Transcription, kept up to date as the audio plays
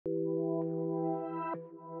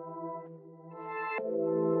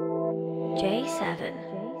J7.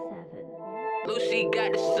 Lucy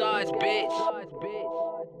got the sauce, bitch.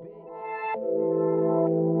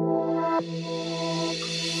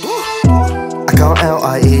 I can't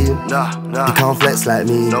L-I-E. Nah. You can't flex like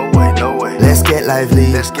me. No way, no way. Let's get lively.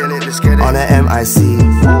 Let's get it. On a M-I-C.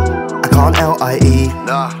 I can't L-I-E.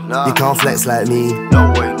 Nah. You can't flex like me.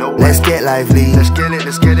 No way, no way. Let's get lively. Let's get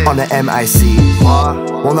it. On the M-I-C.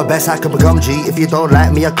 One of the best I could become G. If you don't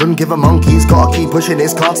like me, I couldn't give a monkey's. Gotta keep pushing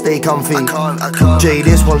this car, stay comfy. I can't. J,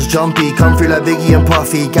 this one's jumpy. Come through like Biggie and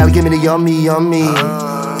Puffy. Gal, give me the yummy.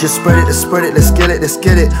 Just spread it, let's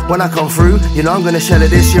get it. When I come through, you know I'm gonna shell it.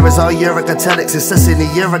 This year is our year, I can tell it. Success in the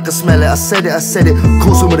year, I can smell it. I said it.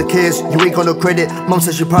 Call some of the kids, you ain't got no credit. Mum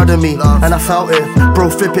says she proud of me, and I felt it. Bro,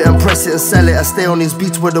 flip it and press it and sell it. I stay on these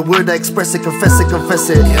beats with the word I express it, confess it.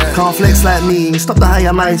 Can't flex like me, stop the high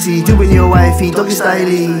and mighty. Doing your wifey, doggy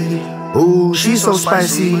styley. Ooh, she's so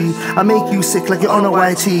spicy. I make you sick like you're on a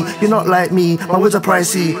YT. You're not like me, my words are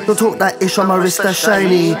pricey. Don't talk that ish on my wrist, that's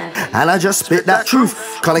shiny. And I just spit that truth.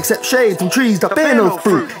 Can't accept shade from trees that bear no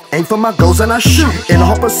fruit. Aim for my goals and I shoot in a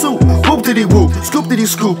hot pursuit. Whoop diddy whoop, scoop diddy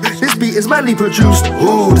scoop. This beat is manly produced.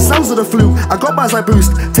 Ooh, the sounds of the flute. I got bars I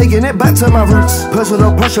boost, taking it back to my roots.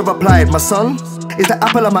 Personal pressure applied. My son is the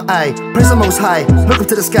apple of my eye. Praise the most high, look up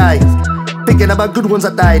to the sky. Thinking about good ones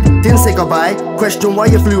that died, didn't say goodbye. Question why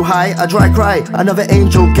you flew high, a dry cry. Another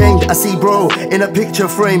angel gained, I see bro in a picture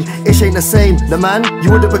frame. Ish ain't the same, the man you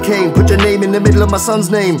would've became. Put your name in the middle of my son's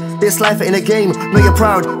name. This life ain't a game, know you're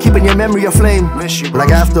proud, keeping your memory aflame. Like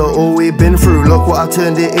after all we've been through, look what I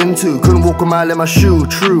turned it into. Couldn't walk a mile in my shoe,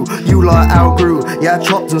 true. You lot outgrew, yeah I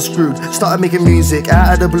chopped and screwed. Started making music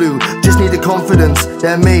out of the blue. Just needed confidence,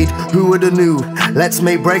 then made, who would've knew. Let's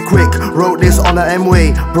make bread quick, wrote this on the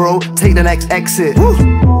M-way. Bro, take the next exit. Woo.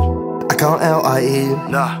 I can't L-I-E.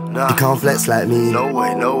 Nah. You can't flex like me. No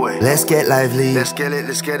way. Let's get lively. Let's get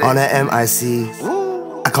it. On a M-I-C.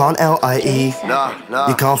 I can't L-I-E. Nah.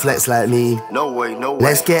 You can't flex like me. No way.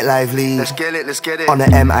 Let's get lively. Let's get it. On a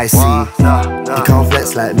M-I-C. Nah. You can't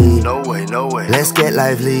flex like me. No way. Let's get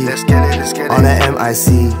lively. Let's get it. On a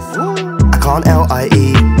M-I-C. I can't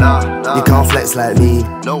L-I-E. Nah. You can't flex like me.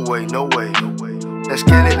 No way. Let's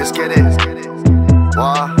get it.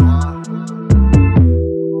 Why?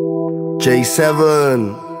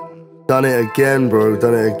 J7. Done it again, bro.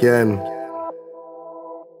 Done it again.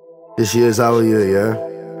 This year's our year, yeah?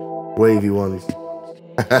 Wavy ones.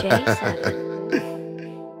 J7.